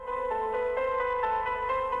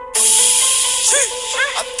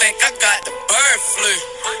think I got the bird flu.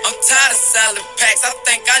 I'm tired of selling packs, I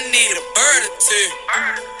think I need a bird or two.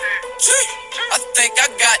 I think I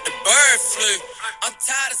got the bird flu. I'm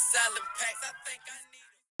tired of selling packs, I think I need.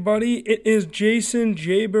 Everybody, it is Jason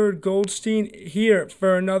Jaybird Goldstein here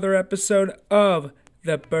for another episode of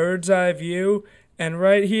The Bird's Eye View. And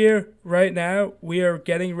right here, right now, we are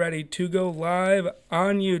getting ready to go live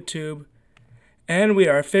on YouTube. And we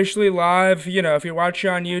are officially live. You know, if you're watching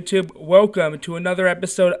on YouTube, welcome to another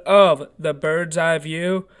episode of The Bird's Eye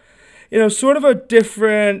View. You know, sort of a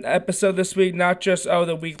different episode this week, not just,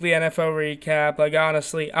 the weekly NFL recap. Like,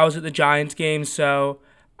 honestly, I was at the Giants game, so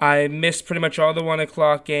I missed pretty much all the 1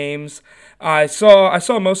 o'clock games. I saw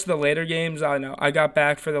most of the later games. I know I got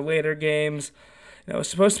back for the later games. You know, it was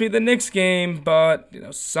supposed to be the Knicks game, but,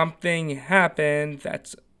 something happened.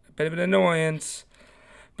 That's a bit of an annoyance.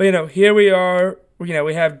 But, here we are.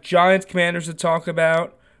 We have Giants Commanders to talk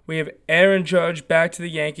about. We have Aaron Judge back to the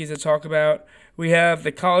Yankees to talk about. We have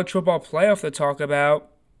the college football playoff to talk about.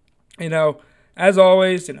 As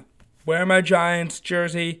always, wear my Giants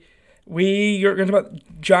jersey. You're going to talk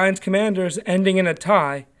about Giants Commanders ending in a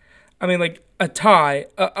tie. I mean, like, a tie.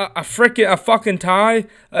 A fucking tie.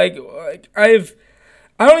 What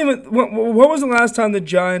was the last time the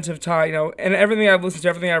Giants have tied? And everything I've listened to,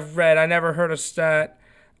 everything I've read, I never heard a stat.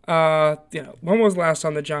 When was the last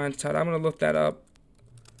time the Giants tied? I'm going to look that up.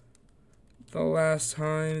 The last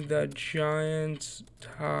time the Giants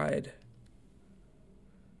tied.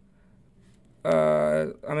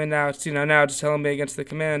 Now it's telling me against the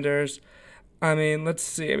Commanders. Let's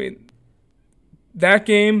see. That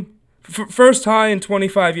game, first tie in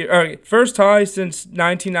 25 years. First tie since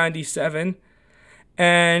 1997.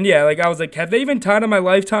 And yeah, I was like, have they even tied in my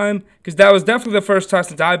lifetime? Because that was definitely the first time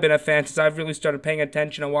since I've been a fan, since I've really started paying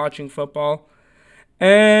attention and watching football.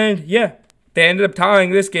 And yeah, they ended up tying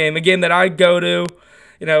this game, a game that I go to.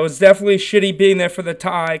 It was definitely shitty being there for the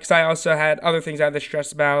tie, because I also had other things I had to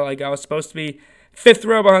stress about. Like, I was supposed to be fifth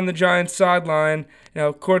row behind the Giants sideline,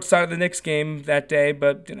 courtside of the Knicks game that day,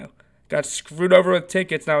 but, got screwed over with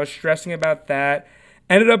tickets, and I was stressing about that.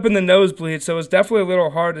 Ended up in the nosebleed, so it was definitely a little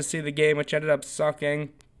hard to see the game, which ended up sucking.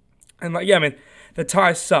 And, the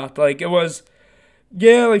tie sucked.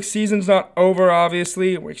 Season's not over,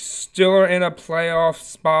 obviously. We still are in a playoff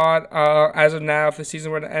spot as of now if the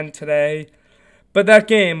season were to end today. But that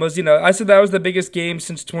game was, I said that was the biggest game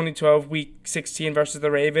since 2012, Week 16 versus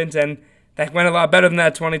the Ravens, and that went a lot better than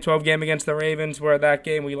that 2012 game against the Ravens, where that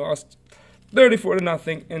game we lost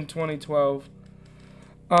 34-0 in 2012.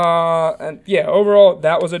 Overall,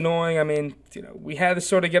 that was annoying. We had to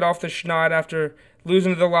sort of get off the schneid after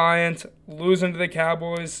losing to the Lions, losing to the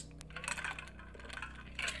Cowboys.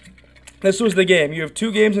 This was the game. You have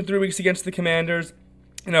 2 games in 3 weeks against the Commanders.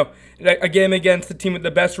 A game against the team with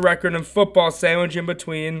the best record in football, sandwich in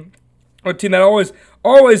between. A team that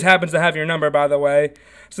always happens to have your number, by the way.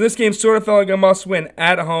 So this game sort of felt like a must-win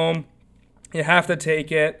at home. You have to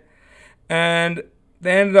take it. And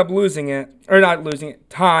they ended up losing it. Or not losing it,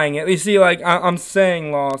 tying it. You see, I'm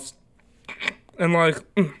saying lost. And,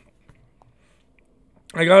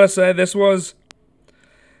 I gotta say, this was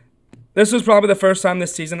probably the first time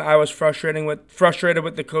this season I was frustrated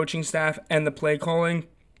with the coaching staff and the play calling.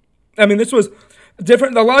 This was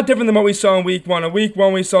different, a lot different than what we saw in Week 1. In Week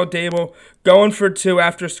 1, we saw Dable going for 2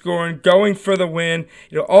 after scoring, going for the win,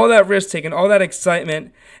 all that risk-taking, all that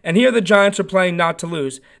excitement. And here the Giants are playing not to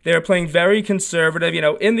lose. They were playing very conservative.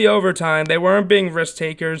 In the overtime, they weren't being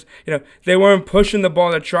risk-takers. They weren't pushing the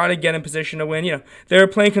ball to try to get in position to win. They were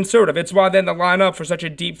playing conservative. It's why they had to line up for such a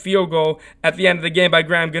deep field goal at the end of the game by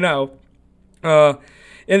Graham Gano.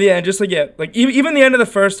 In the end, even the end of the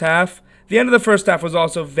first half, the end of the first half was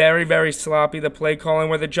also very, very sloppy, the play calling,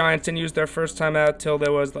 where the Giants didn't use their first time out till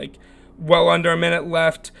there was, well under a minute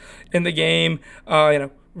left in the game.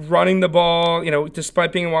 Running the ball,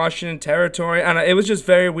 despite being in Washington territory. And it was just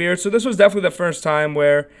very weird. So this was definitely the first time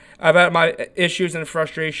where I've had my issues and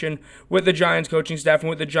frustration with the Giants coaching staff and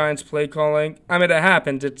with the Giants play calling. It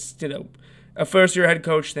happens. It's, a first-year head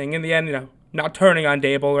coach thing. In the end, not turning on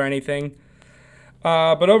Dable or anything.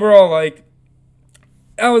 But overall,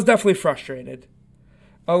 I was definitely frustrated.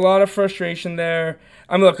 A lot of frustration there.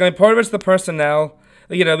 Part of it's the personnel.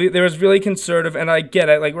 They was really conservative, and I get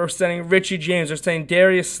it. We're sending Richie James. We're sending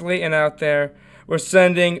Darius Slayton out there. We're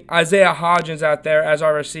sending Isaiah Hodgins out there as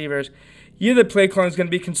our receivers. The play calling is going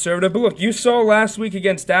to be conservative. But look, you saw last week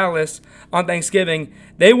against Dallas on Thanksgiving.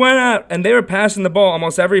 They went out, and they were passing the ball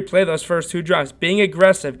almost every play those first 2 drives, being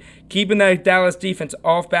aggressive, keeping that Dallas defense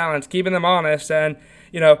off balance, keeping them honest, and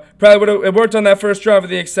probably would have worked on that first drive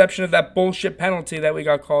with the exception of that bullshit penalty that we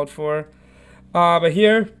got called for. But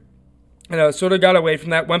here, Sort of got away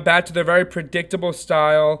from that, went back to their very predictable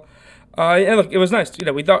style. And look, it was nice.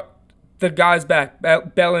 We thought the guys back,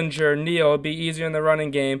 Bellinger, Neal, would be easier in the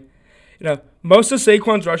running game. Most of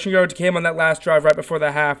Saquon's rushing yards came on that last drive right before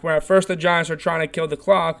the half, where at first the Giants were trying to kill the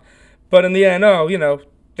clock, but in the end,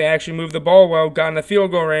 they actually moved the ball well, got in the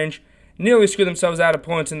field goal range, nearly screwed themselves out of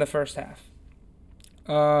points in the first half.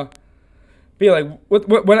 Whether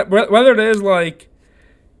it is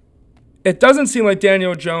it doesn't seem like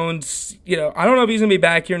Daniel Jones, I don't know if he's going to be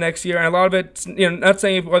back here next year, and a lot of it, not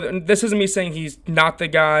saying, this isn't me saying he's not the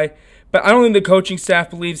guy, but I don't think the coaching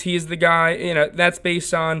staff believes he is the guy. That's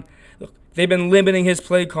based on, look, they've been limiting his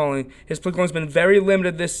play calling. His play calling has been very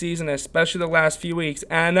limited this season, especially the last few weeks,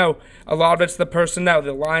 and I know a lot of it's the personnel.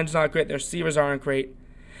 The line's not great. Their receivers aren't great.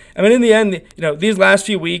 In the end, these last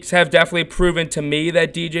few weeks have definitely proven to me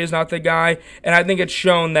that DJ is not the guy, and I think it's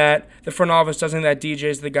shown that the front office doesn't think that DJ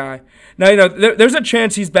is the guy. Now, there's a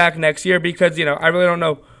chance he's back next year because, I really don't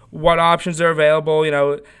know what options are available.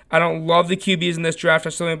 I don't love the QBs in this draft. I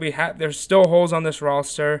still think there's still holes on this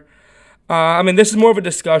roster. This is more of a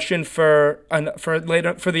discussion for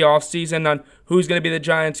later for the offseason on who's going to be the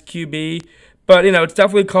Giants' QB, but, it's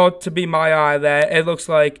definitely called to be my eye that it looks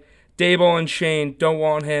like Dable and Shane don't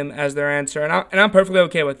want him as their answer, and I'm perfectly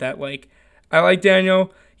okay with that. I like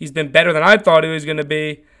Daniel. He's been better than I thought he was going to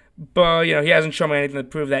be, but, he hasn't shown me anything to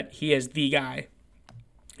prove that he is the guy.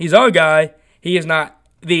 He's our guy. He is not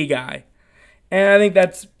the guy. And I think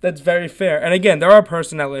that's very fair. And again, there are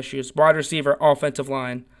personnel issues, wide receiver, offensive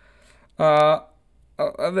line. There's a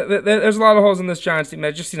lot of holes in this Giants team.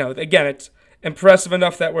 Again, it's impressive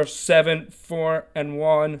enough that we're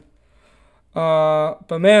 7-4-1.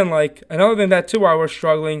 But man, another thing that too, while we're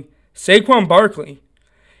struggling, Saquon Barkley,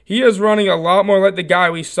 he is running a lot more like the guy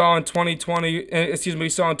we saw in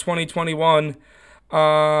 2021,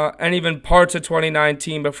 and even parts of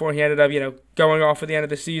 2019 before he ended up, going off at the end of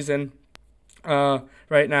the season.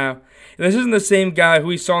 Right now, this isn't the same guy who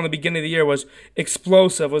we saw in the beginning of the year was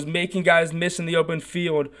explosive, was making guys miss in the open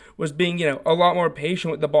field, was being, a lot more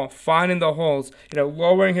patient with the ball, finding the holes,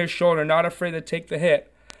 lowering his shoulder, not afraid to take the hit.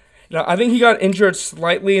 I think he got injured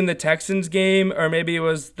slightly in the Texans game, or maybe it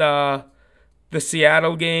was the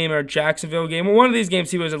Seattle game or Jacksonville game. One of these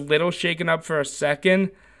games he was a little shaken up for a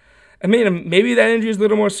second. Maybe that injury is a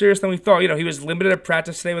little more serious than we thought. He was limited at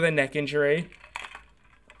practice today with a neck injury.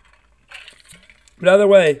 But either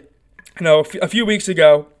way, a few weeks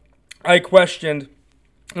ago, I questioned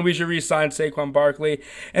if we should re-sign Saquon Barkley.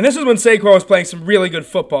 And this is when Saquon was playing some really good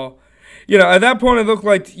football. At that point, it looked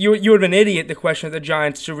like you would have been an idiot to question if the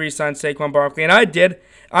Giants should re-sign Saquon Barkley. And I did.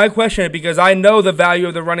 I questioned it because I know the value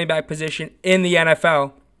of the running back position in the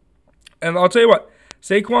NFL. And I'll tell you what,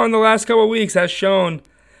 Saquon in the last couple of weeks has shown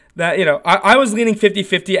that, I was leaning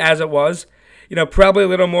 50-50 as it was. Probably a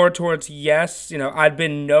little more towards yes. I'd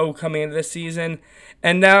been no coming into this season.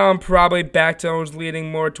 And now I'm probably back to those leaning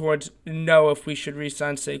more towards no if we should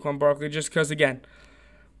re-sign Saquon Barkley. Just because, again,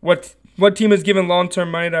 what team has given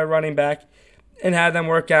long-term money to a running back and had them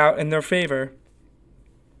work out in their favor?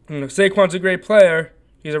 Saquon's a great player.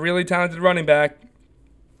 He's a really talented running back.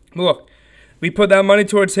 Look, we put that money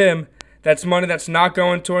towards him. That's money that's not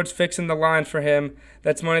going towards fixing the line for him.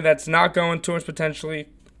 That's money that's not going towards potentially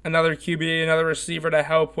another QB, another receiver to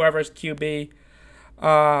help whoever's QB.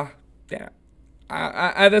 At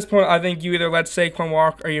this point, I think you either let Saquon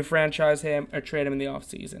walk or you franchise him or trade him in the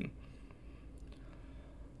offseason.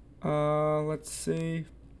 Let's see.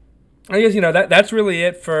 I guess, that's really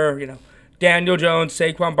it for, Daniel Jones,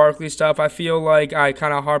 Saquon Barkley stuff. I feel like I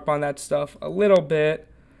kind of harp on that stuff a little bit.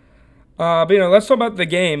 But, let's talk about the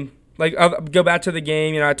game. I'll go back to the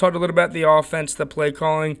game. I talked a little about the offense, the play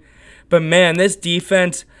calling. But, man, this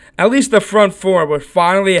defense, at least the front four, were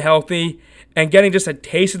finally healthy and getting just a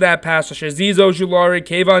taste of that pass rush. Azeez Ojulari,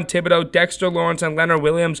 Kayvon Thibodeau, Dexter Lawrence, and Leonard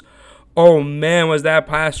Williams. Oh, man, was that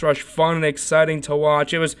pass rush fun and exciting to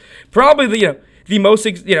watch. It was probably the most,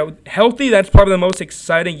 healthy. That's probably the most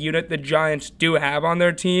exciting unit the Giants do have on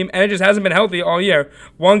their team, and it just hasn't been healthy all year.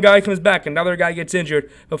 One guy comes back, another guy gets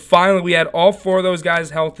injured, but finally we had all four of those guys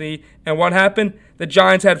healthy, and what happened? The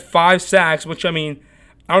Giants had 5 sacks, which, I don't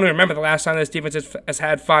even remember the last time this defense has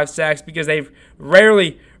had 5 sacks because they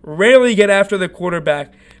rarely get after the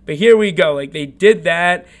quarterback. But here we go. They did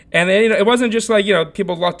that, and then, it wasn't just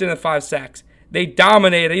people lucked into 5 sacks. They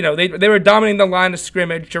dominated. They were dominating the line of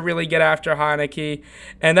scrimmage to really get after Heineke,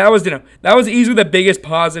 and that was easily the biggest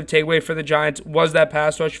positive takeaway for the Giants was that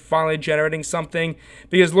pass rush finally generating something.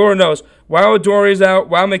 Because Lord knows, while Dory's out,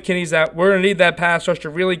 while McKinney's out, we're gonna need that pass rush to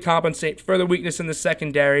really compensate for the weakness in the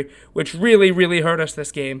secondary, which really, really hurt us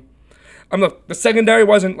this game. Look, the secondary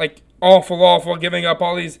wasn't awful, giving up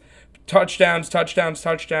all these touchdowns.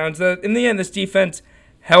 In the end, this defense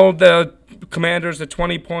held the Commanders to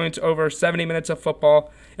 20 points over 70 minutes of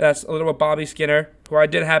football. That's a little bit Bobby Skinner, who I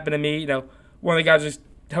did happen to meet. One of the guys who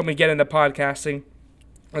helped me get into podcasting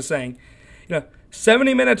was saying,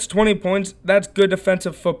 70 minutes, 20 points, that's good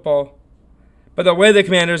defensive football. But the way the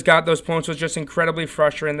Commanders got those points was just incredibly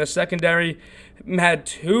frustrating. The secondary had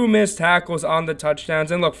 2 missed tackles on the touchdowns.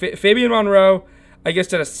 And look, Fabian Monroe, I guess,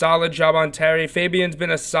 did a solid job on Terry. Fabian's been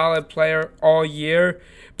a solid player all year,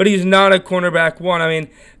 but he's not a cornerback one. I mean,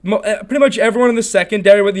 pretty much everyone in the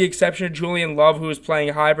secondary, with the exception of Julian Love, who was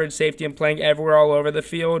playing hybrid safety and playing everywhere all over the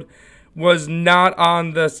field, was not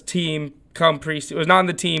on the team come preseason. Was not on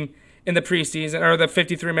the team in the preseason or the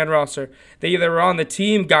 53-man roster. They either were on the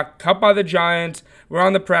team, got cut by the Giants, were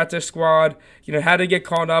on the practice squad, had to get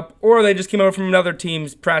called up, or they just came over from another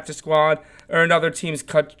team's practice squad or another team's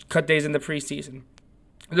cut days in the preseason.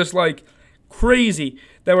 Just like crazy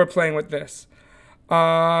that we're playing with this.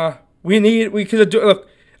 Because look,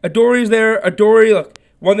 Adori's there. Look,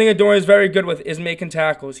 one thing Adori is very good with is making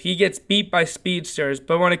tackles. He gets beat by speedsters,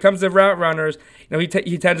 but when it comes to route runners,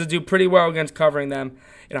 he tends to do pretty well against covering them.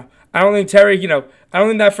 I don't think Terry, I don't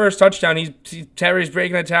think that first touchdown, Terry's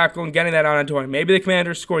breaking a tackle and getting that on Adori. Maybe the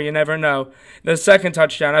Commanders score, you never know. The second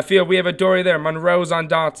touchdown, I feel we have Adori there. Monroe's on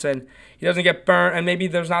Dotson. He doesn't get burnt, and maybe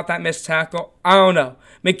there's not that missed tackle. I don't know.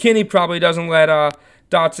 McKinney probably doesn't let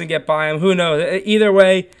Dotson get by him. Who knows? Either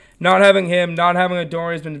way, not having him, not having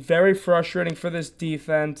Adori has been very frustrating for this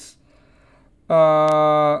defense.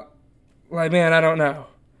 I don't know.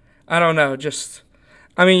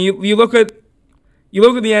 You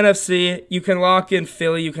look at the NFC, you can lock in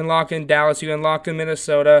Philly, you can lock in Dallas, you can lock in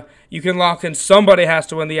Minnesota, you can lock in somebody has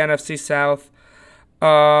to win the NFC South.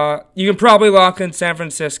 You can probably lock in San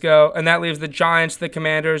Francisco, and that leaves the Giants, the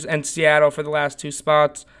Commanders, and Seattle for the last 2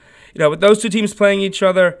 spots. With those 2 teams playing each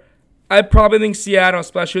other, I probably think Seattle,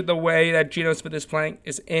 especially with the way that Geno Smith is playing,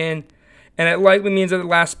 is in. And it likely means that the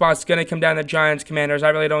last spot's going to come down to Giants, Commanders. I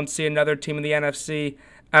really don't see another team in the NFC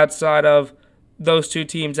outside of those 2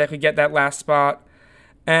 teams that could get that last spot.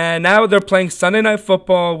 And now they're playing Sunday Night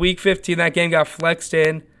Football, Week 15. That game got flexed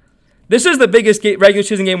in. This is the biggest regular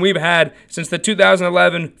season game we've had since the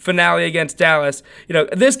 2011 finale against Dallas.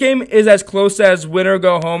 This game is as close as win or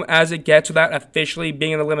go home as it gets without officially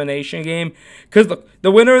being an elimination game. Because, look,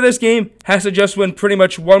 the winner of this game has to just win pretty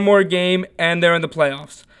much one more game, and they're in the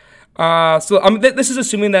playoffs. This is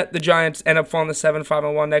assuming that the Giants end up falling to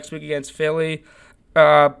 7-5-1 next week against Philly.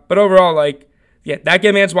 But overall, that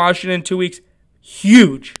game against Washington in 2 weeks,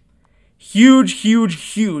 huge.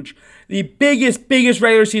 The biggest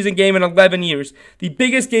regular season game in 11 years. The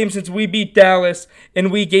biggest game since we beat Dallas in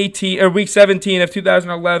week 17 of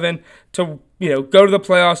 2011 to, go to the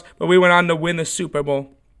playoffs, but we went on to win the Super Bowl.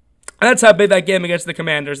 And that's how big that game against the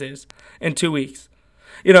Commanders is in 2 weeks.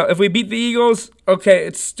 If we beat the Eagles, okay,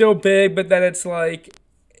 it's still big, but then it's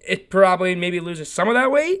it probably maybe loses some of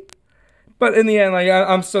that weight. But in the end,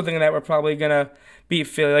 I'm still thinking that we're probably going to beat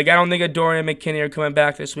Philly. I don't think Adoree and McKinney are coming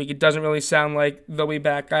back this week. It doesn't really sound like they'll be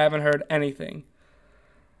back. I haven't heard anything.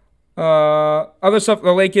 Other stuff,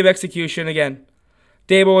 the late game execution, again.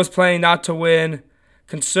 Dable was playing not to win.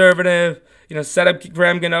 Conservative. Set up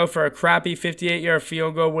Graham Gano for a crappy 58-yard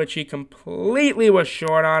field goal, which he completely was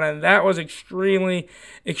short on, and that was extremely,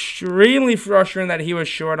 extremely frustrating that he was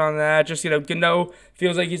short on that. Just, Gano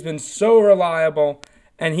feels like he's been so reliable,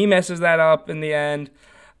 and he messes that up in the end.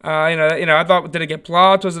 I thought, did it get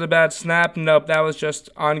blocked? Was it a bad snap? Nope, that was just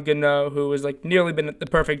on Gano, who has nearly been the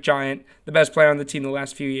perfect Giant, the best player on the team the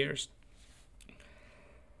last few years.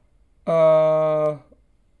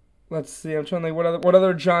 Let's see. I'm trying to think what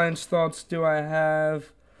other Giants thoughts do I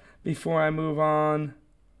have before I move on.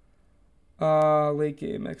 Late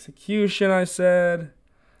game execution, I said,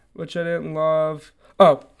 which I didn't love.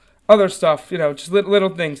 Oh. Other stuff, just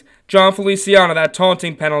little things. John Feliciano, that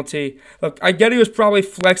taunting penalty. Look, I get he was probably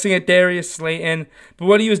flexing at Darius Slayton, but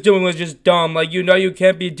what he was doing was just dumb. You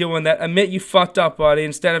can't be doing that. Admit you fucked up, buddy,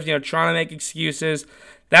 instead of, trying to make excuses.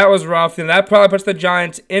 That was rough. That probably puts the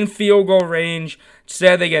Giants in field goal range.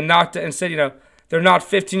 Instead, they get knocked out. Instead, they're not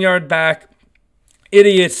 15-yard back.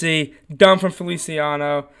 Idiocy. Dumb from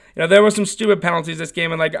Feliciano. There were some stupid penalties this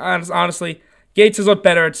game, and, honestly, Gates has looked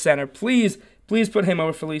better at center. Please put him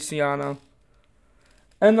over Feliciano.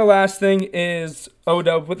 And the last thing is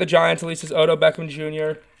Odo. With the Giants, at least, is Odo Beckham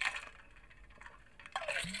Jr.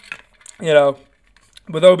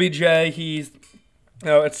 With OBJ, he's,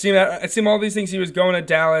 it seemed all these things he was going to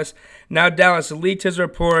Dallas. Now Dallas leaked his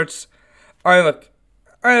reports. Look,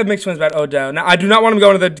 I have mixed feelings about Odell. Now, I do not want him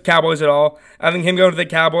going to the Cowboys at all. I think him going to the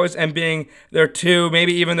Cowboys and being their 2,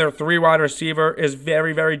 maybe even their 3 wide receiver is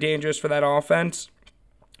very, very dangerous for that offense.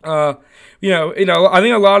 I think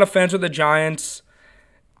a lot of fans of the Giants,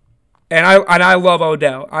 and I love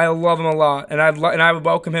Odell. I love him a lot, and I would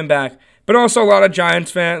welcome him back. But also a lot of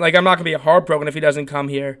Giants fans, I'm not going to be heartbroken if he doesn't come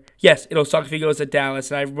here. Yes, it'll suck if he goes to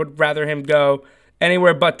Dallas, and I would rather him go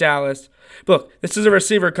anywhere but Dallas. But look, this is a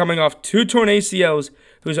receiver coming off 2 torn ACLs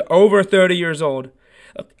who's over 30 years old.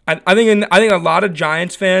 I think a lot of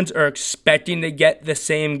Giants fans are expecting to get the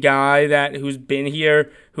same guy who's been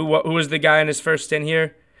here, who was the guy in his first stint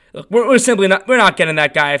here. Look, we're simply not getting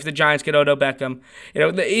that guy if the Giants get Odell Beckham.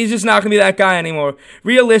 He's just not going to be that guy anymore.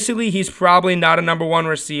 Realistically, he's probably not a number 1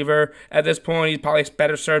 receiver at this point. He's probably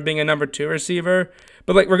better served being a number 2 receiver.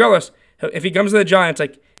 But regardless, if he comes to the Giants,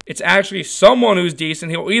 it's actually someone who's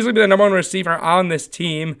decent. He'll easily be the number 1 receiver on this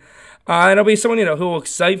team. And it'll be someone, who will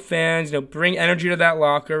excite fans, bring energy to that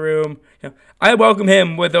locker room. I welcome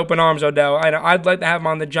him with open arms, Odell. I'd like to have him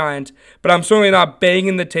on the Giants, but I'm certainly not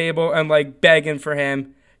banging the table and begging for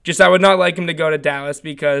him. I would not like him to go to Dallas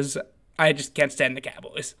because I just can't stand the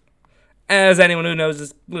Cowboys. As anyone who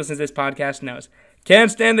listens to this podcast knows. Can't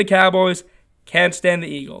stand the Cowboys, can't stand the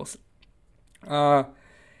Eagles. And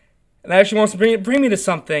that actually wants to bring me to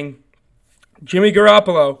something. Jimmy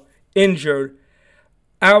Garoppolo, injured.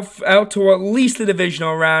 Out to at least the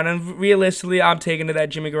divisional round, and realistically, I'm taking it that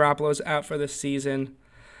Jimmy Garoppolo's out for the season.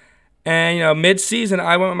 And, mid-season,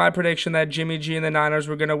 I went with my prediction that Jimmy G and the Niners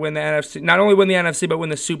were going to win the NFC. Not only win the NFC, but win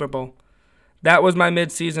the Super Bowl. That was my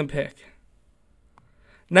mid-season pick.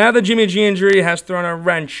 Now the Jimmy G injury has thrown a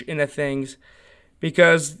wrench into things.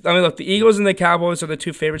 Because, look, the Eagles and the Cowboys are the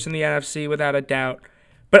 2 favorites in the NFC without a doubt.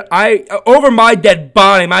 But over my dead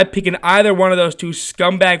body, I'm picking either one of those 2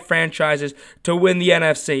 scumbag franchises to win the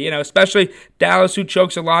NFC. Especially Dallas, who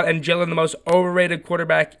chokes a lot, and Jalen, the most overrated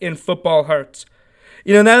quarterback in football, hurts.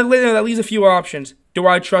 That leaves a few options. Do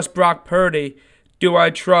I trust Brock Purdy? Do I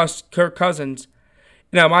trust Kirk Cousins?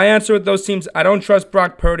 My answer with those teams, I don't trust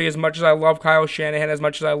Brock Purdy as much as I love Kyle Shanahan, as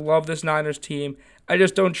much as I love this Niners team. I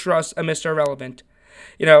just don't trust a Mr. Irrelevant.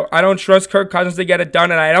 I don't trust Kirk Cousins to get it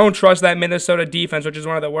done, and I don't trust that Minnesota defense, which is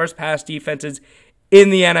one of the worst pass defenses in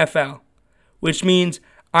the NFL. Which means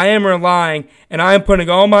I am relying, and I am putting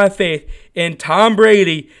all my faith in Tom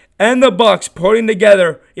Brady and the Bucs putting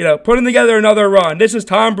together another run. This is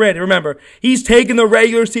Tom Brady. Remember, he's taking the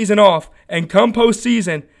regular season off, and come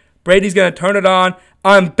postseason, Brady's going to turn it on.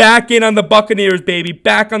 I'm back in on the Buccaneers, baby.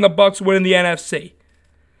 Back on the Bucs winning the NFC.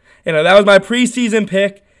 That was my preseason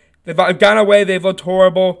pick. They've gone away. They've looked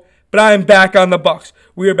horrible. But I'm back on the Bucs.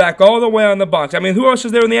 We are back all the way on the Bucs. Who else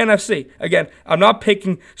is there in the NFC? Again, I'm not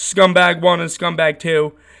picking scumbag 1 and scumbag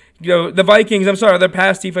 2. The Vikings, their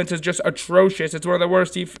pass defense is just atrocious. It's one of the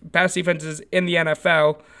worst pass defenses in the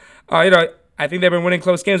NFL. I think they've been winning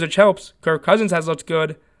close games, which helps. Kirk Cousins has looked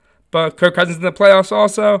good, but Kirk Cousins in the playoffs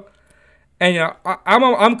also. And,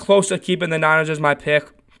 I'm close to keeping the Niners as my pick.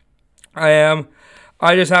 I am.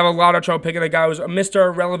 I just have a lot of trouble picking a guy who's a Mr.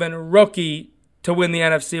 Irrelevant rookie to win the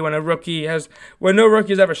NFC when no rookie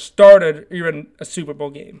has ever started even a Super Bowl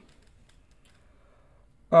game.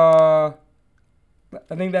 I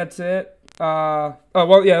think that's it. I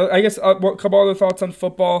guess a couple other thoughts on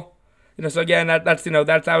football. So again, that was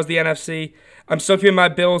the NFC. I'm still keeping my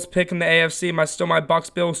Bills pick in the AFC. My Bucks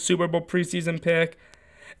Bills Super Bowl preseason pick.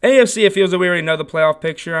 AFC, it feels that we already know the playoff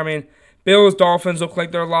picture. Bills, Dolphins look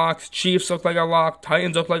like they're locked. Chiefs look like a lock.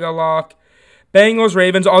 Titans look like a lock. Bengals,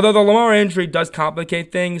 Ravens. Although the Lamar injury does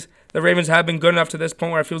complicate things, the Ravens have been good enough to this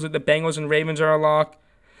point where it feels like the Bengals and Ravens are a lock.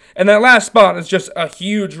 And that last spot is just a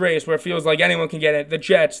huge race where it feels like anyone can get it. The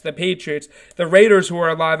Jets, the Patriots, the Raiders who are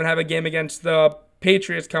alive and have a game against the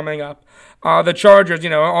Patriots coming up. The Chargers,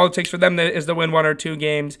 all it takes for them is to win 1 or 2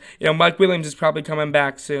 games. Mike Williams is probably coming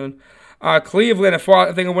back soon. Cleveland, if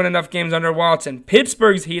they can win enough games under Watson.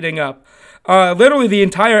 Pittsburgh's heating up. Literally the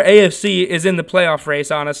entire AFC is in the playoff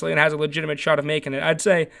race, honestly, and has a legitimate shot of making it. I'd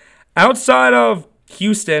say outside of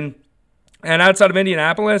Houston and outside of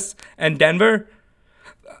Indianapolis and Denver,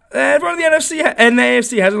 everyone in the NFC and the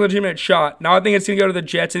AFC has a legitimate shot. Now I think it's going to go to the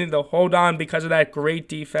Jets. I think they'll hold on because of that great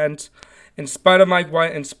defense, in spite of Mike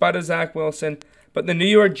White, in spite of Zach Wilson. But the New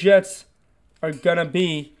York Jets are going to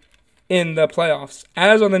be in the playoffs,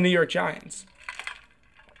 as on the New York Giants.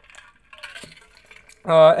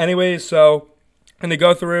 Anyways, so I'm going to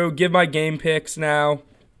go through, give my game picks now.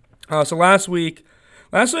 So last week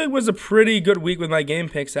was a pretty good week with my game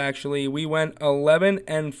picks, actually. We went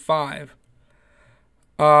 11-5.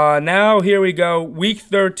 Now here we go, week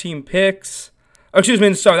 13 picks. Oh, excuse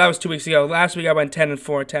me, sorry, that was 2 weeks ago. Last week I went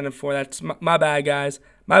 10-4, 10-4. That's my bad, guys.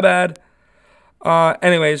 My bad.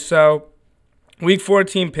 Anyways, so week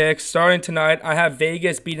 14 picks starting tonight. I have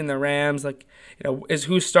Vegas beating the Rams. Like, is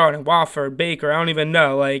who's starting? Wofford, Baker. I don't even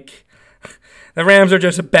know. Like, the Rams are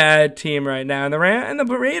just a bad team right now, and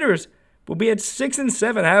the Raiders will be at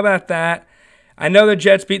 6-7. How about that? I know the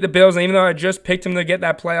Jets beat the Bills, and even though I just picked them to get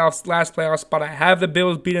that last playoff spot, I have the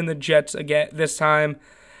Bills beating the Jets again this time.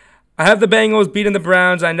 I have the Bengals beating the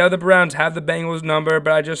Browns. I know the Browns have the Bengals number,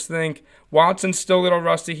 but I just think Watson's still a little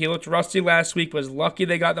rusty. He looked rusty last week. Was lucky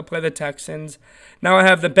they got to play the Texans. Now I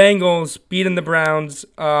have the Bengals beating the Browns,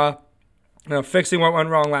 fixing what went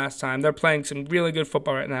wrong last time. They're playing some really good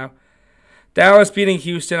football right now. Dallas beating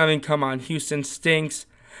Houston. I mean, come on. Houston stinks.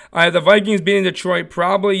 I have the Vikings beating Detroit.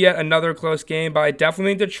 Probably yet another close game, but I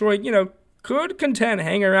definitely think Detroit, could contend,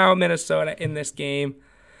 hang around Minnesota in this game.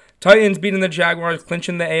 Titans beating the Jaguars,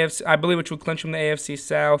 clinching the AFC, I believe, which will clinch from the AFC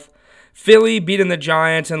South. Philly beating the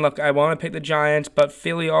Giants, and look, I want to pick the Giants, but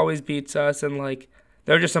Philly always beats us, and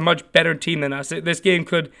they're just a much better team than us. This game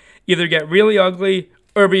could either get really ugly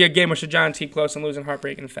or be a game which the Giants keep close and lose in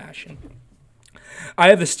heartbreaking fashion. I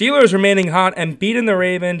have the Steelers remaining hot and beating the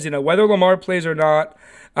Ravens, whether Lamar plays or not.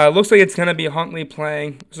 Looks like it's going to be Huntley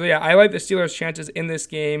playing. So, yeah, I like the Steelers' chances in this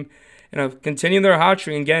game. Continuing their hot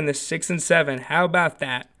streak and getting the 6-7. How about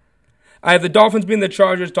that? I have the Dolphins beating the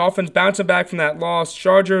Chargers. Dolphins bouncing back from that loss.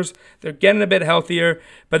 Chargers, they're getting a bit healthier,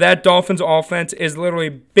 but that Dolphins offense is literally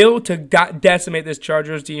built to decimate this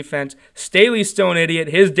Chargers defense. Staley's still an idiot.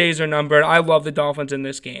 His days are numbered. I love the Dolphins in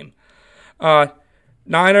this game.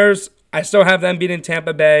 Niners, I still have them beating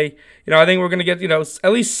Tampa Bay. I think we're going to get,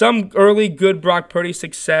 at least some early good Brock Purdy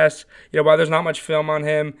success, while there's not much film on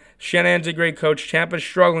him. Shanahan's a great coach. Tampa's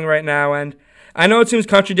struggling right now, and I know it seems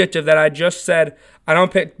contradictory that I just said I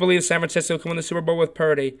don't believe San Francisco will win the Super Bowl with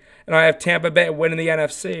Purdy, and I have Tampa Bay winning the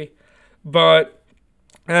NFC. But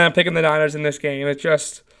I'm picking the Niners in this game. It's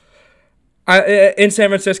just, in San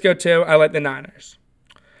Francisco too, I like the Niners.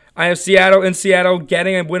 I have Seattle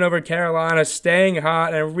getting a win over Carolina, staying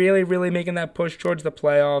hot, and really, really making that push towards the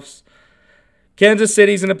playoffs. Kansas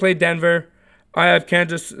City's going to play Denver. I have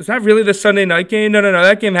Kansas. Is that really the Sunday night game? No.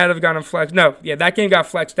 That game had to have gotten flexed. No, yeah, that game got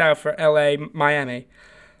flexed out for LA, Miami.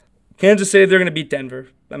 Kansas City, they're going to beat Denver.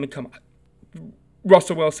 I mean, come on.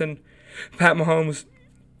 Russell Wilson, Pat Mahomes,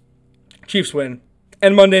 Chiefs win.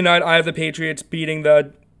 And Monday night, I have the Patriots beating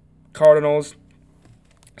the Cardinals.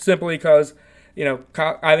 Simply because,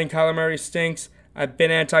 I think Kyler Murray stinks. I've been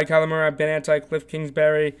anti-Kyler Murray. I've been anti-Cliff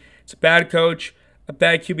Kingsbury. It's a bad coach, a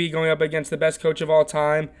bad QB going up against the best coach of all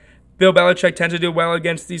time. Bill Belichick tends to do well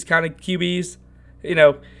against these kind of QBs.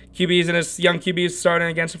 QBs and his young QBs starting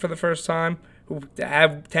against him for the first time who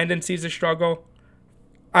have tendencies to struggle.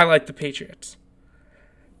 I like the Patriots.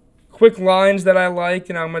 Quick lines that I like,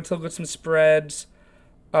 I'm going to look at some spreads.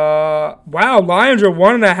 Wow, Lions are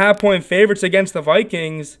 1.5-point favorites against the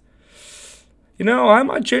Vikings. I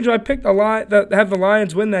might change my pick to have the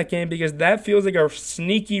Lions win that game because that feels like a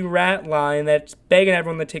sneaky rat line that's begging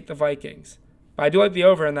everyone to take the Vikings. But I do like the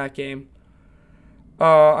over in that game.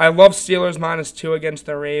 I love Steelers -2 against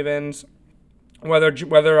the Ravens, whether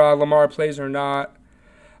Lamar plays or not.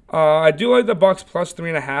 I do like the Bucks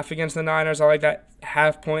 +3.5 against the Niners. I like that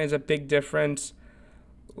half point is a big difference.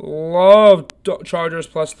 Love Chargers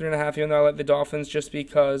 +3.5, even though I like the Dolphins just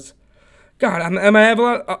because. God, I have a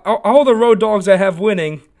lot. All the road dogs I have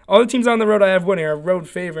winning, all the teams on the road I have winning are road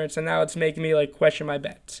favorites, and now it's making me question my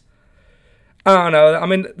bets. I don't know. I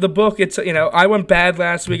mean, the book, it's, I went bad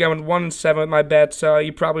last week. I went 1-7 with my bets, so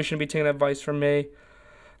you probably shouldn't be taking advice from me.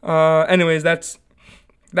 Anyways, that's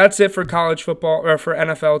it for college football, or for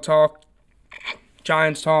NFL talk,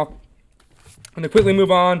 Giants talk. And to quickly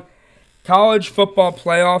move on, college football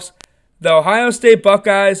playoffs. The Ohio State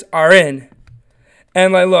Buckeyes are in.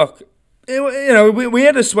 And, look, we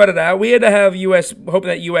had to sweat it out. We had to have hope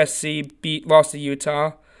that USC lost to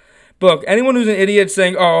Utah. But look, anyone who's an idiot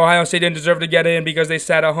saying, "Oh, Ohio State didn't deserve to get in because they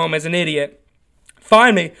sat at home," is an idiot.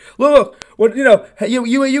 Find me. Look,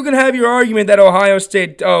 you can have your argument that Ohio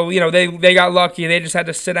State, they got lucky. They just had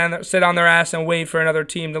to sit on their ass and wait for another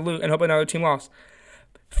team to lose and hope another team lost.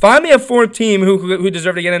 Find me a fourth team who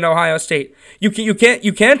deserved to get into Ohio State. You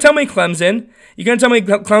can't tell me Clemson. You can't tell me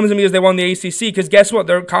Clemson because they won the ACC. Because guess what?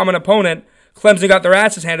 Their common opponent, Clemson, got their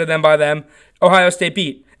asses handed them by them. Ohio State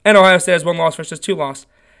beat, and Ohio State has 1 loss versus 2 loss.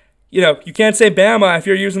 You can't say Bama if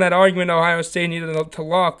you're using that argument. Ohio State needed to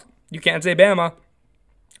lock. You can't say Bama.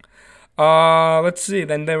 Let's see.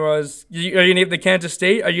 Then there was. Are you gonna give the Kansas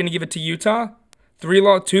State? Are you gonna give it to Utah? 3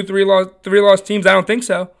 loss teams. I don't think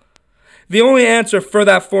so. The only answer for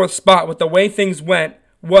that 4th spot with the way things went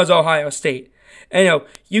was Ohio State. And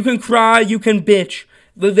you can cry, you can bitch.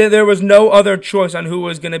 There was no other choice on who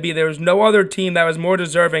was going to be. There was no other team that was more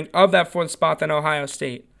deserving of that 4th spot than Ohio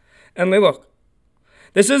State. And look,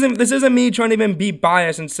 this isn't me trying to even be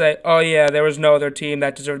biased and say, oh yeah, there was no other team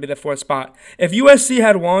that deserved to be the 4th spot. If USC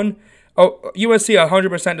had won, USC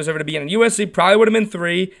 100% deserved to be in. USC probably would have been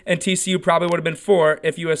 3, and TCU probably would have been 4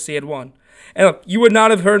 if USC had won. And look, you would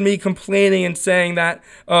not have heard me complaining and saying that,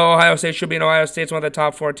 oh, Ohio State should be in. Ohio State's one of the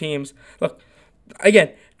top 4 teams. Look,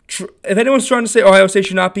 again, if anyone's trying to say Ohio State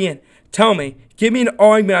should not be in, tell me. Give me an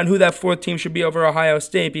argument on who that 4th team should be over Ohio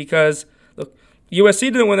State, because, look, USC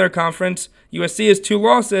didn't win their conference. USC has 2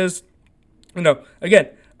 losses. Again,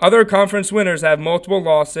 other conference winners have multiple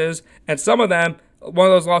losses, and some of them, one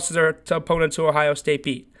of those losses are to opponents who Ohio State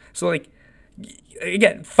beat. So,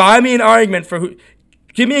 again, find me an argument for who.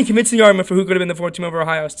 Give me a convincing argument for who could have been the 4th team over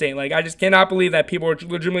Ohio State. I just cannot believe that people are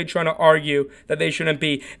legitimately trying to argue that they shouldn't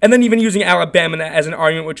be. And then even using Alabama as an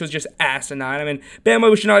argument, which was just asinine. I mean,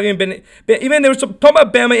 Bama should not even been. Even there was talking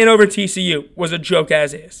about Bama in over TCU was a joke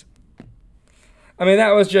as is. I mean,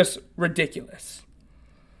 that was just ridiculous.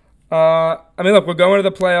 Look, we're going to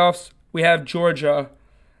the playoffs. We have Georgia.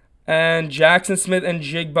 And Jackson Smith and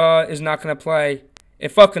Jigba is not going to play. It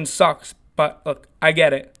fucking sucks. But, look, I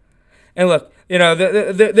get it. And look,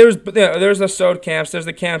 there's the SOD camps, there's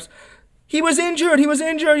the camps. He was injured,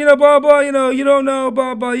 blah, blah, you don't know,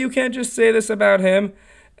 blah, blah. You can't just say this about him.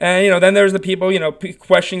 And, then there's the people,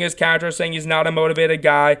 questioning his character, saying he's not a motivated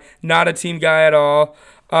guy, not a team guy at all.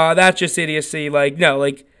 That's just idiocy.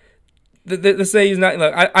 To say he's not,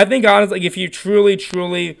 look, I think, honestly, if he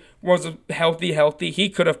truly was healthy, he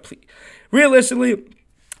could have, realistically,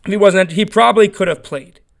 if he wasn't, he probably could have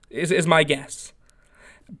played, is my guess.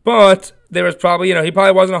 But there was probably, he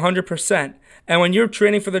probably wasn't 100%. And when you're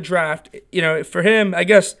training for the draft, for him, I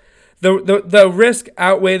guess the risk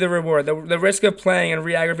outweigh the reward. The risk of playing and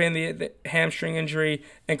re-aggravating the hamstring injury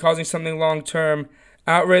and causing something long-term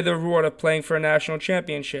outweigh the reward of playing for a national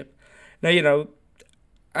championship. Now,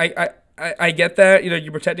 I get that.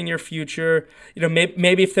 You're protecting your future.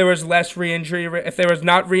 Maybe if there was less re-injury, if there was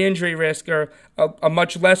not re-injury risk or a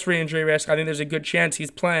much less re-injury risk, I think there's a good chance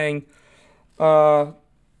he's playing. I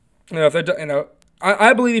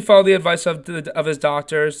believe he followed the advice of his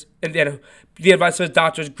doctors, and the advice of his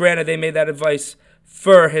doctors. Granted, they made that advice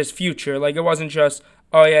for his future. It wasn't just,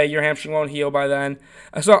 oh yeah, your hamstring won't heal by then.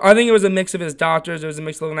 So I think it was a mix of his doctors. It was a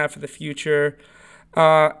mix of looking out for the future.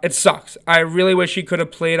 It sucks. I really wish he could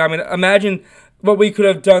have played. I mean, imagine what we could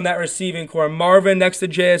have done that receiving core. Marvin next to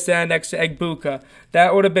JSN, next to Egbuka.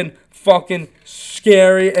 That would have been fucking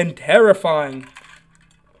scary and terrifying.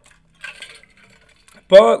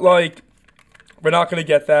 But, we're not going to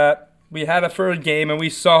get that. We had a third game, and we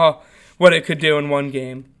saw what it could do in one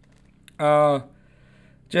game.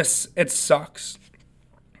 It sucks.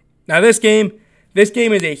 Now, this game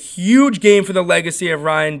is a huge game for the legacy of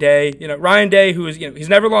Ryan Day. Ryan Day, who is, he's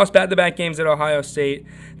never lost back-to-back games at Ohio State.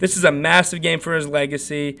 This is a massive game for his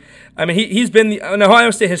legacy. I mean, he's been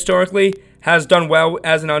Ohio State historically has done well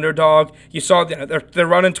as an underdog. You saw their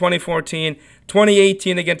run in 2014.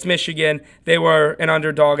 2018 against Michigan, they were an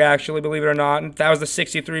underdog, actually, believe it or not. And that was the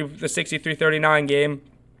 63-39 game.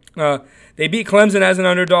 They beat Clemson as an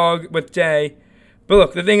underdog with Day. But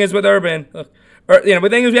look, the thing is with Urban, the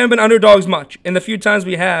thing is we haven't been underdogs much. And the few times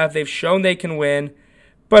we have, they've shown they can win.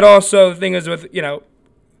 But also, the thing is with, the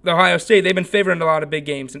Ohio State, they've been favored in a lot of big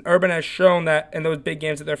games. And Urban has shown that in those big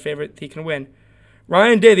games that they're favored, he can win.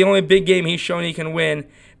 Ryan Day, the only big game he's shown he can win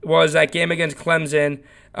was that game against Clemson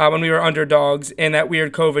when we were underdogs in that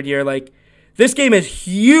weird COVID year. This game is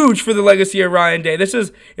huge for the legacy of Ryan Day. This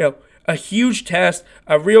is, a huge test,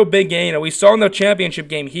 a real big game. We saw in the championship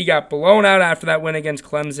game, he got blown out after that win against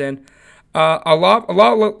Clemson. A lot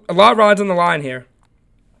rides on the line here.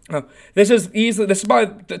 This is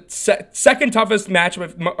probably the second toughest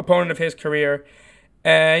matchup opponent of his career.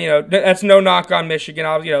 And, that's no knock on Michigan.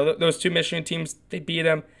 Those two Michigan teams, they beat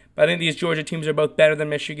him. But I think these Georgia teams are both better than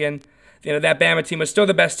Michigan. That Bama team was still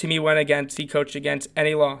the best team he coached against, and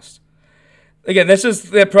he lost. Again, this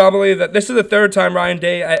is the third time Ryan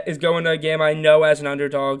Day is going to a game I know as an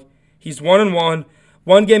underdog. He's 1-1.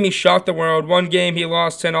 One game he shocked the world. One game he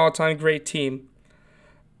lost to an all-time great team.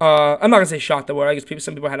 I'm not going to say shocked the world. I guess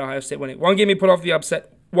some people had Ohio State winning. One game he put off the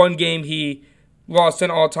upset. One game he lost to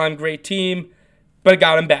an all-time great team, but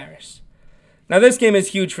got embarrassed. Now, this game is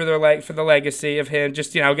huge for the legacy of him,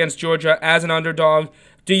 just, against Georgia as an underdog.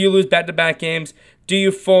 Do you lose back-to-back games? Do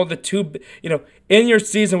you fold the two, in your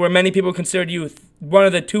season where many people considered you one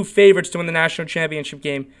of the two favorites to win the national championship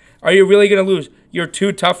game? Are you really going to lose your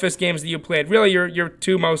two toughest games that you played? Really,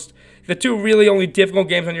 the two really only difficult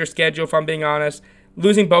games on your schedule, if I'm being honest.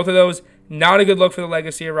 Losing both of those, not a good look for the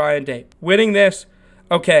legacy of Ryan Day. Winning this,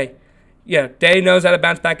 okay. Yeah, Day knows how to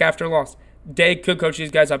bounce back after a loss. Day could coach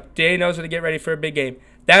these guys up. Day knows how to get ready for a big game.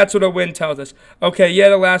 That's what a win tells us. Okay, yeah,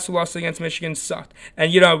 the last loss against Michigan sucked.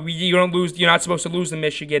 And, you don't lose. You're not supposed to lose to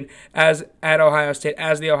Michigan at Ohio State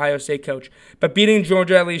as the Ohio State coach. But beating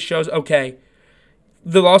Georgia at least shows, okay,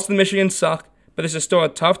 the loss to Michigan sucked, but this is still a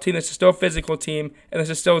tough team. This is still a physical team. And this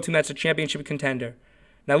is still a team that's a championship contender.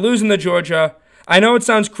 Now, losing to Georgia, I know it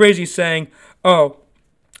sounds crazy saying, oh,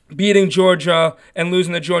 beating Georgia and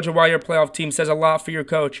losing to Georgia while you're a playoff team says a lot for your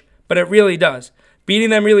coach. But it really does.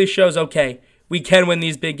 Beating them really shows, okay, we can win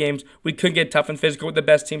these big games. We could get tough and physical with the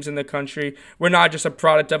best teams in the country. We're not just a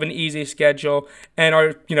product of an easy schedule and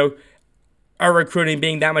our recruiting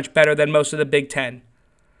being that much better than most of the Big Ten.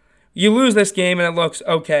 You lose this game and it looks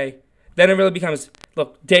okay. Then it really becomes,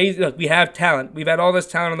 look, we have talent. We've had all this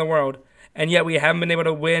talent in the world, and yet we haven't been able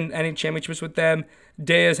to win any championships with them.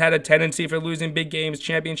 Day has had a tendency for losing big games,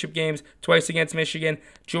 championship games, twice against Michigan,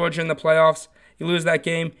 Georgia in the playoffs. You lose that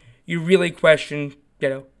game, you really question,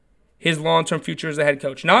 his long-term future as the head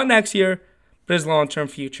coach. Not next year, but his long-term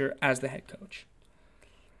future as the head coach.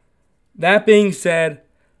 That being said,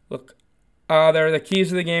 look, there are the keys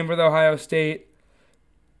to the game for the Ohio State.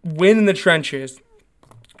 Win in the trenches.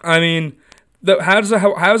 I mean, how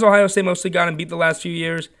has Ohio State mostly gone and beat the last few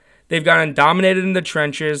years? They've gotten dominated in the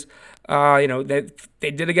trenches. They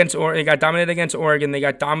did against Oregon. They got dominated against Oregon. They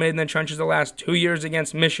got dominated in the trenches the last 2 years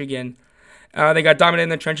against Michigan. They got dominated in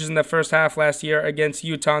the trenches in the first half last year against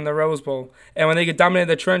Utah in the Rose Bowl. And when they get dominated in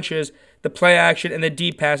the trenches, the play action and the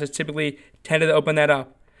deep passes typically tended to open that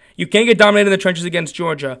up. You can't get dominated in the trenches against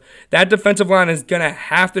Georgia. That defensive line is going to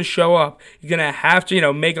have to show up. You're going to have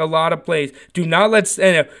to, make a lot of plays. Do not let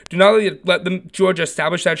Georgia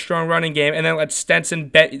establish that strong running game and then let Stetson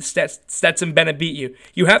Bennett beat you.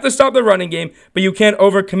 You have to stop the running game, but you can't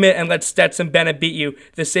overcommit and let Stetson Bennett beat you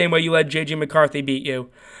the same way you let J.J. McCarthy beat you.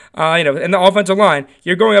 In the offensive line,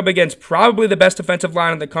 you're going up against probably the best defensive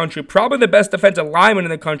line in the country, probably the best defensive lineman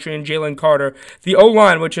in the country in Jalen Carter. The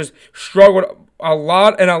O-line, which has struggled a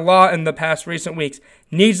lot in the past recent weeks,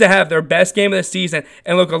 needs to have their best game of the season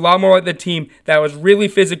and look a lot more like the team that was really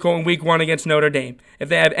physical in Week 1 against Notre Dame. If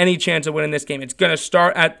they have any chance of winning this game, it's going to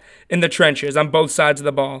start in the trenches on both sides of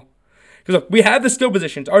the ball. Because look, we have the skill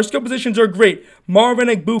positions. Our skill positions are great. Marvin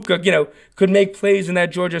Egbuka, could make plays in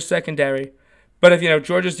that Georgia secondary. But if,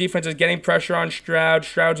 Georgia's defense is getting pressure on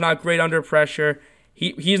Stroud's not great under pressure,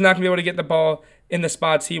 he's not going to be able to get the ball in the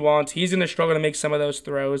spots he wants. He's going to struggle to make some of those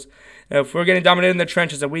throws. Now, if we're getting dominated in the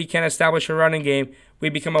trenches and we can't establish a running game, we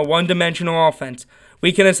become a one-dimensional offense.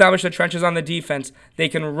 We can establish the trenches on the defense. They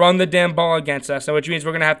can run the damn ball against us, which means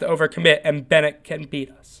we're going to have to overcommit, and Bennett can beat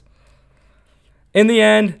us. In the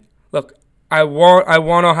end, look, I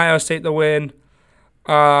want Ohio State to win.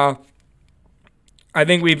 I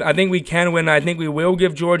think we can win. I think we will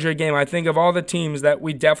give Georgia a game. I think of all the teams that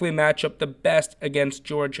we definitely match up the best against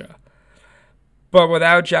Georgia. But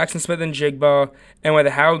without Jackson Smith and Jigba, and with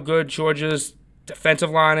how good Georgia's defensive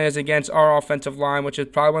line is against our offensive line, which is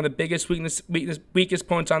probably one of the biggest weakest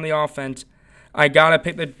points on the offense, I gotta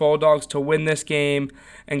pick the Bulldogs to win this game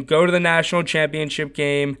and go to the national championship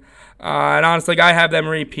game. And honestly, I have them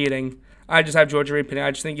repeating. I just have Georgia repeating.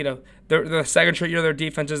 I just think, the second straight year their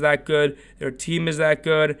defense is that good. Their team is that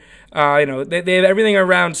good. They have everything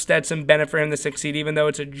around Stetson Bennett for him to succeed, even though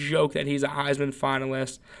it's a joke that he's a Heisman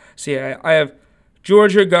finalist. So, yeah, I have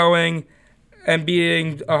Georgia going and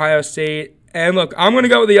beating Ohio State. And, look, I'm going to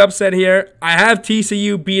go with the upset here. I have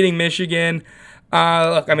TCU beating Michigan.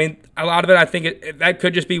 A lot of it, I think that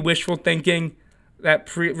could just be wishful thinking.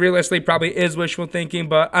 That realistically probably is wishful thinking,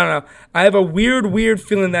 but I don't know. I have a weird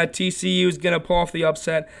feeling that TCU is going to pull off the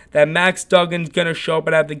upset, that Max Duggan's going to show up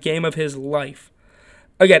and have the game of his life.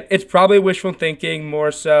 Again, it's probably wishful thinking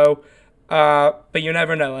more so, but you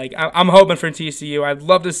never know. I'm hoping for TCU. I'd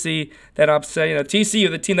love to see that upset. TCU,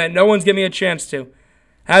 the team that no one's giving a chance to,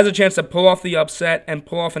 has a chance to pull off the upset and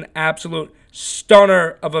pull off an absolute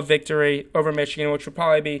stunner of a victory over Michigan, which would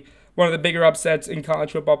probably be one of the bigger upsets in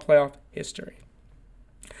college football playoff history.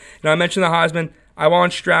 I mentioned the Heisman. I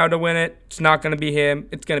want Stroud to win it. It's not going to be him.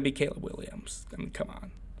 It's going to be Caleb Williams. Come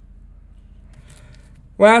on.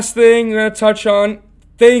 Last thing I'm going to touch on.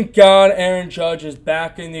 Thank God Aaron Judge is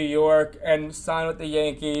back in New York and signed with the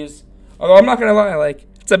Yankees. Although I'm not going to lie,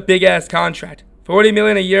 it's a big-ass contract. $40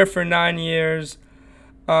 million a year for 9 years.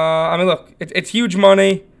 Look, it's huge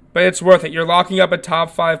money, but it's worth it. You're locking up a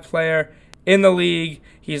top 5 player in the league.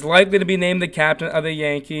 He's likely to be named the captain of the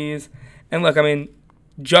Yankees. And look,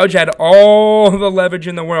 Judge had all the leverage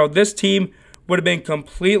in the world. This team would have been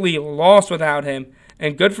completely lost without him.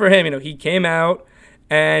 And good for him. He came out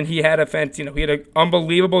and he had he had an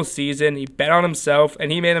unbelievable season. He bet on himself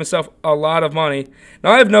and he made himself a lot of money.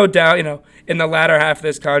 Now I have no doubt, in the latter half of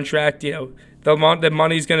this contract, the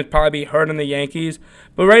money's going to probably be hurting the Yankees.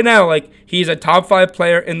 But right now, he's a top 5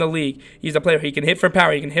 player in the league. He's a player. He can hit for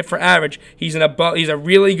power. He can hit for average. He's a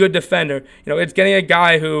really good defender. It's getting a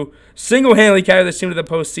guy who single-handedly carried this team to the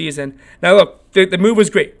postseason. Now, look, the move was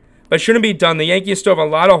great, but shouldn't be done. The Yankees still have a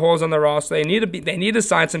lot of holes on the roster. They need to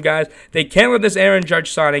sign some guys. They can't let this Aaron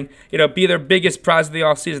Judge signing, be their biggest prize of the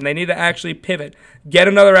offseason. They need to actually pivot. Get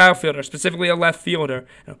another outfielder, specifically a left fielder.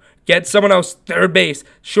 Get someone else, third base,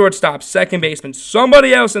 shortstop, second baseman,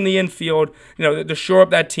 somebody else in the infield, to shore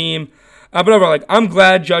up that team. But overall, I'm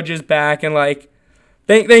glad Judge is back, and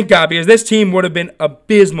thank God, because this team would have been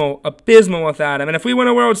abysmal without him. And if we win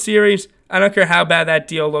a World Series, I don't care how bad that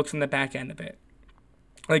deal looks in the back end of it.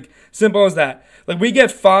 Simple as that. We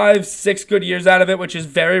get 5-6 good years out of it, which is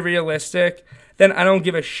very realistic. Then I don't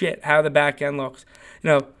give a shit how the back end looks.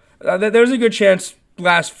 There's a good chance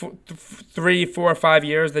last 3, 4, or 5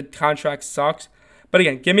 years the contract sucks. But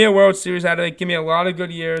again, give me a World Series out of it. Give me a lot of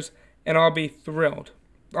good years, and I'll be thrilled.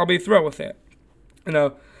 I'll be thrilled with it.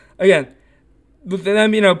 Again,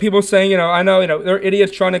 then, people saying, I know, they're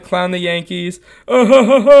idiots trying to clown the Yankees.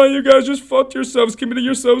 Oh, you guys just fucked yourselves, committed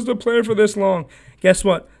yourselves to playing for this long. Guess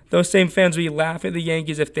what? Those same fans will laugh at the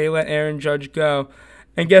Yankees if they let Aaron Judge go.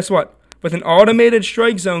 And guess what? With an automated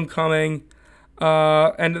strike zone coming,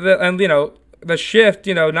 the shift,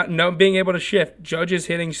 not being able to shift, Judge's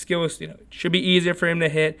hitting skills, should be easier for him to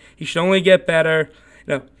hit. He should only get better.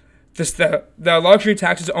 The luxury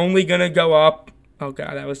tax is only going to go up. Oh,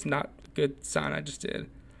 God, that was not a good sign I just did.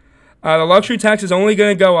 The luxury tax is only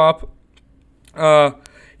going to go up.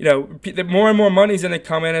 More and more money's going to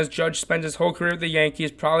come in as Judge spends his whole career with the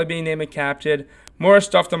Yankees, probably being named a captain. More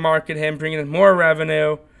stuff to market him, bringing in more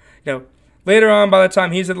revenue. Later on, by the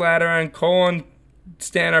time he's at the ladder, and Cole and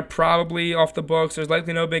Stan are probably off the books. There's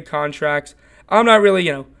likely no big contracts. I'm not really,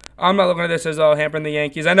 I'm not looking at this as hampering the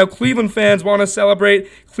Yankees. I know Cleveland fans want to celebrate.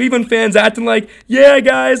 Cleveland fans acting like, yeah,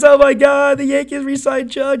 guys, oh my God, the Yankees re-signed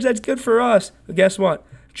Judge. That's good for us. But guess what?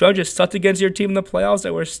 Judge is sucked against your team in the playoffs,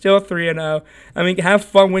 and we're still 3-0. I mean, have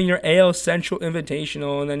fun winning your AL Central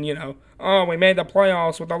Invitational, and then, we made the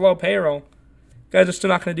playoffs with a low payroll. You guys are still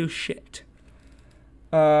not going to do shit.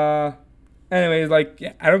 Anyways,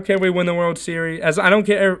 I don't care if we win the World Series. I don't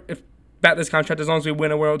care if about this contract as long as we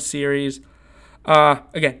win a World Series.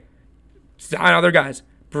 Again, sign other guys.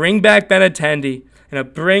 Bring back Benintendi.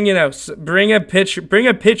 Bring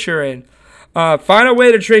a pitcher in. Find a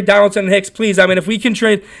way to trade Donaldson and Hicks, please. I mean, if we can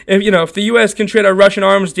trade, if the U.S. can trade a Russian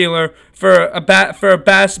arms dealer for a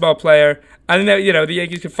basketball player, I think that the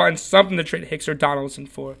Yankees could find something to trade Hicks or Donaldson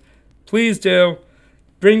for. Please do.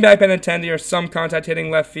 Bring back Benintendi or some contact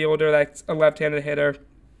hitting left fielder that's a left-handed hitter.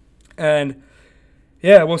 And,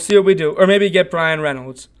 yeah, we'll see what we do. Or maybe get Brian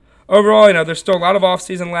Reynolds. Overall, there's still a lot of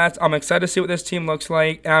offseason left. I'm excited to see what this team looks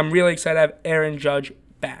like. And I'm really excited to have Aaron Judge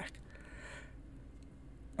back.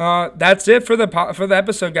 That's it for the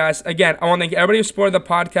episode, guys. Again, I want to thank everybody who supported the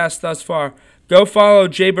podcast thus far. Go follow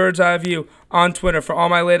Jay Bird's Eye View on Twitter for all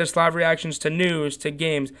my latest live reactions to news, to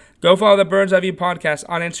games. Go follow the Bird's Eye View podcast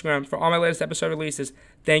on Instagram for all my latest episode releases.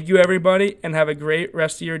 Thank you, everybody, and have a great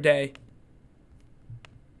rest of your day.